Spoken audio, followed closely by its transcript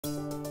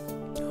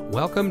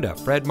Welcome to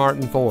Fred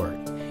Martin Ford,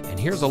 and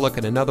here's a look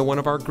at another one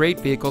of our great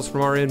vehicles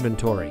from our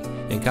inventory,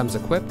 and comes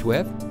equipped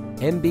with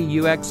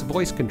MBUX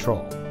voice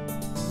control,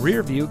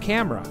 rear view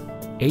camera,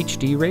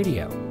 HD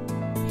radio,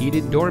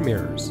 heated door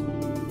mirrors,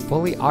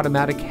 fully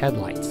automatic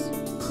headlights,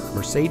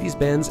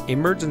 Mercedes-Benz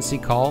emergency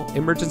call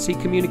emergency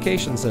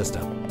communication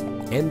system,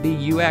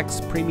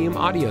 MBUX premium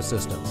audio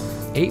system,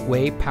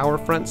 8-way power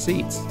front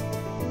seats,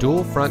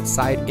 dual front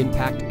side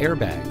impact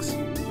airbags,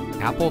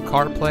 Apple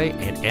CarPlay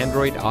and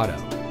Android Auto,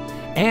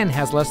 and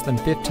has less than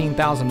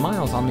 15,000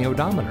 miles on the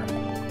odometer.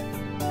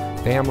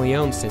 Family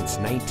owned since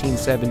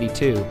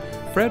 1972,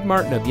 Fred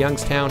Martin of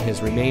Youngstown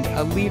has remained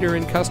a leader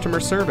in customer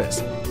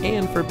service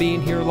and for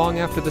being here long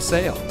after the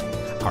sale.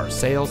 Our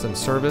sales and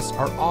service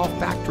are all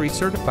factory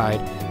certified,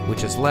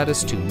 which has led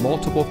us to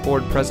multiple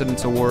Ford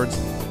President's Awards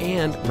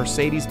and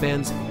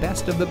Mercedes-Benz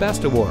Best of the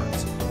Best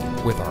Awards.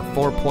 With our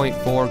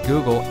 4.4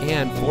 Google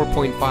and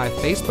 4.5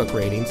 Facebook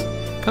ratings,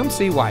 come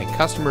see why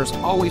customers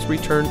always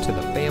return to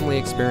the family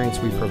experience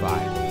we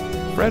provide.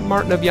 Fred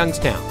Martin of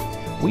Youngstown.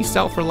 We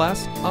sell for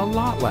less, a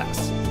lot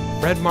less.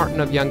 Fred Martin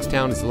of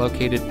Youngstown is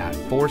located at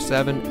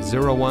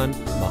 4701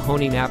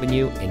 Mahoning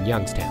Avenue in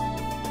Youngstown.